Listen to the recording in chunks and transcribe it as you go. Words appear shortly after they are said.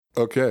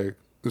Okay,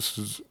 this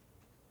is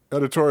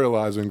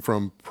editorializing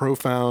from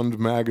Profound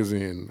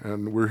Magazine,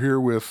 and we're here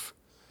with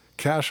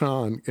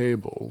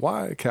CashOnAble.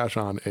 Why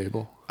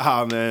CashOnAble?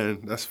 Ah, man,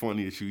 that's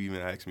funny that you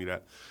even asked me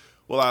that.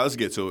 Well, let's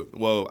get to it.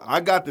 Well,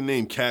 I got the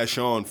name Cash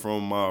On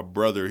from my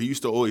brother. He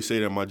used to always say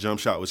that my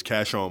jump shot was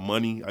Cash On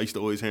Money. I used to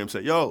always hear him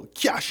say, yo,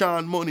 Cash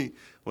On Money,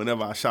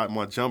 whenever I shot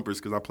my jumpers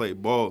because I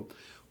played ball.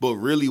 But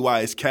really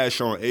why it's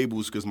Cash On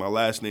Able is because my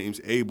last name's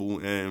Able,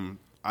 and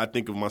I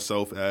think of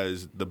myself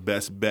as the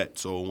best bet.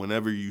 So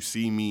whenever you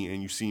see me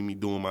and you see me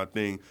doing my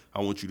thing,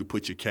 I want you to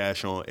put your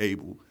cash on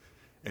Able.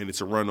 And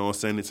it's a run-on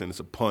sentence and it's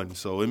a pun.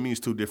 So it means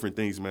two different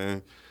things,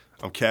 man.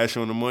 I'm cash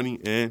on the money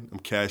and I'm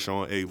cash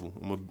on able.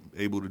 I'm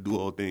able to do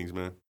all things, man.